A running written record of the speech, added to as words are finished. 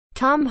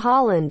Tom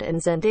Holland and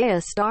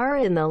Zendaya star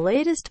in the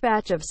latest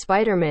batch of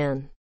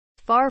Spider-Man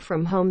Far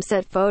From Home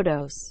set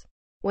photos.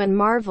 When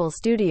Marvel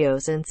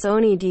Studios and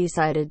Sony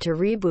decided to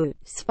reboot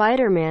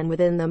Spider-Man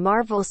within the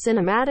Marvel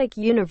Cinematic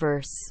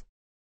Universe,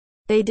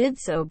 they did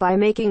so by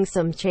making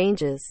some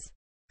changes.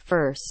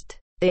 First,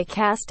 they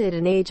casted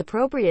an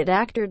age-appropriate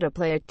actor to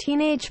play a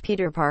teenage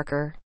Peter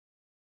Parker,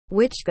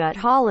 which got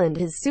Holland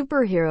his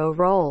superhero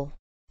role.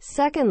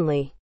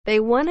 Secondly, they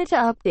wanted to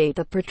update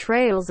the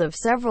portrayals of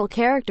several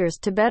characters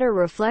to better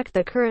reflect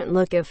the current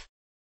look of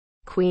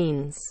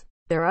Queens.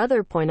 Their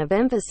other point of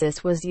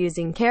emphasis was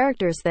using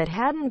characters that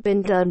hadn't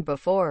been done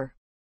before,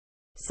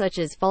 such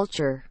as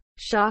Vulture,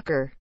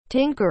 Shocker,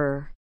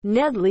 Tinkerer,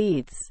 Ned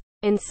Leeds,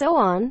 and so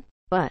on.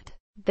 But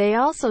they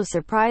also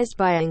surprised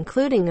by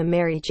including a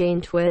Mary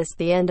Jane twist.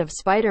 The end of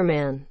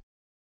Spider-Man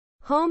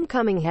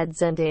Homecoming had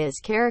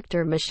Zendaya's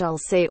character Michelle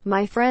say,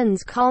 "My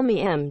friends call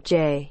me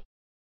MJ,"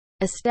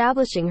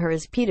 establishing her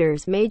as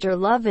Peter's major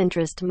love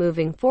interest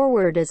moving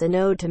forward as a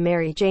nod to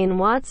Mary Jane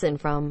Watson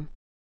from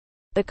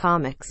the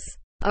comics.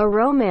 A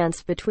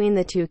romance between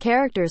the two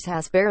characters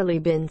has barely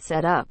been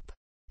set up,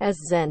 as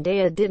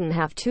Zendaya didn't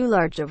have too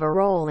large of a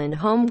role in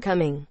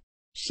Homecoming.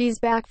 She's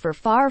back for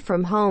Far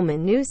From Home,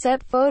 and new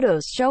set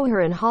photos show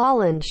her and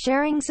Holland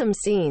sharing some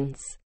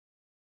scenes.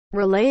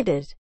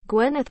 Related,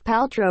 Gwyneth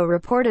Paltrow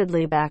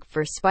reportedly back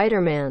for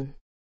Spider-Man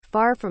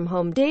Far From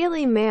Home.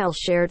 Daily Mail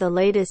shared the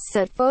latest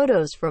set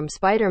photos from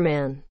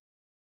Spider-Man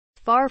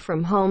Far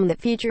From Home that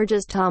feature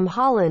just Tom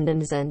Holland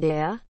and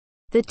Zendaya.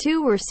 The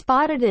two were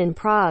spotted in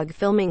Prague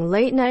filming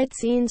late-night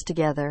scenes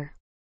together.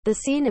 The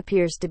scene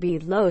appears to be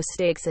low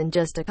stakes and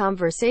just a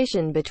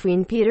conversation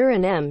between Peter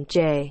and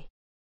MJ.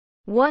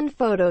 One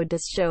photo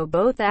does show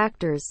both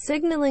actors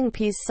signaling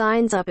peace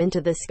signs up into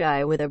the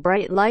sky with a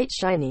bright light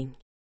shining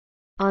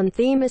on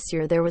theme. This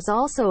year there was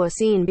also a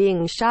scene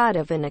being shot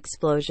of an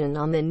explosion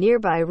on the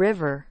nearby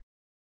river.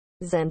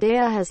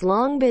 Zendaya has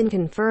long been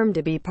confirmed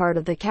to be part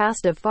of the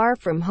cast of Far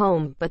From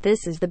Home, but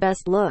this is the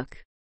best look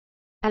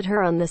at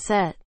her on the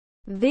set.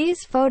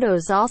 These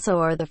photos also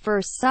are the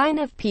first sign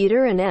of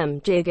Peter and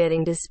MJ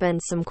getting to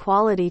spend some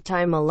quality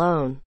time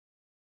alone.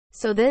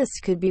 So this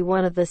could be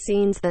one of the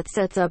scenes that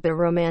sets up a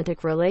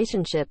romantic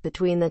relationship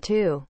between the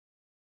two.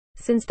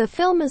 Since the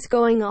film is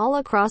going all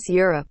across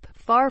Europe,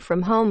 Far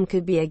From Home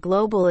could be a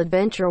global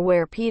adventure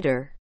where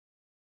Peter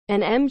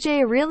and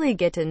MJ really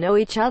get to know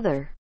each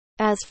other.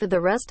 As for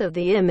the rest of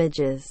the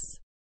images,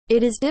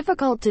 it is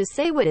difficult to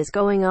say what is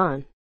going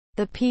on.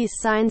 The peace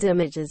signs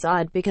image is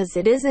odd because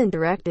it isn't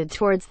directed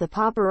towards the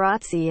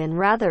paparazzi and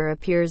rather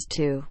appears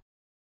to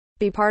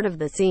be part of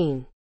the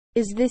scene.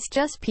 Is this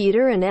just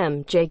Peter and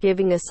MJ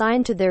giving a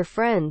sign to their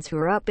friends who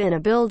are up in a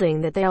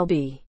building that they'll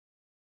be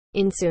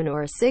in soon,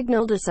 or a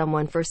signal to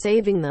someone for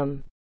saving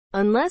them?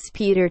 Unless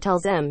Peter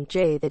tells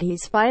MJ that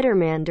he's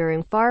Spider-Man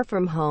during Far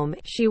From Home,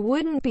 she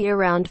wouldn't be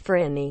around for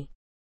any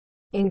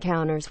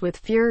encounters with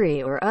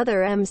Fury or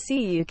other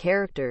MCU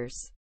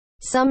characters.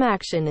 Some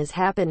action is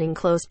happening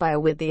close by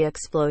with the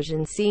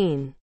explosion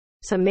scene,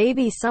 so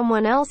maybe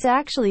someone else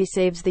actually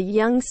saves the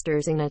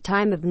youngsters in a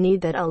time of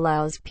need that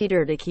allows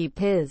Peter to keep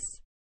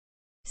his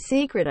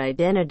secret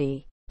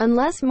identity.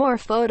 Unless more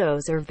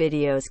photos or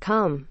videos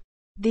come,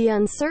 the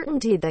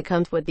uncertainty that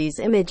comes with these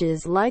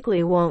images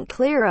likely won't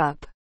clear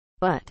up.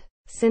 But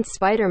since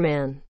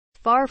Spider-Man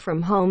Far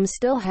From Home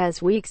still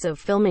has weeks of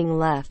filming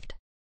left,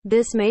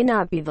 this may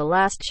not be the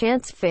last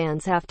chance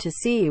fans have to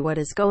see what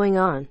is going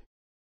on.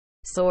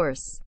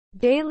 Source: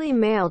 Daily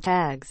Mail.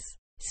 Tags: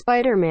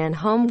 Spider-Man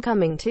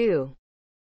Homecoming 2.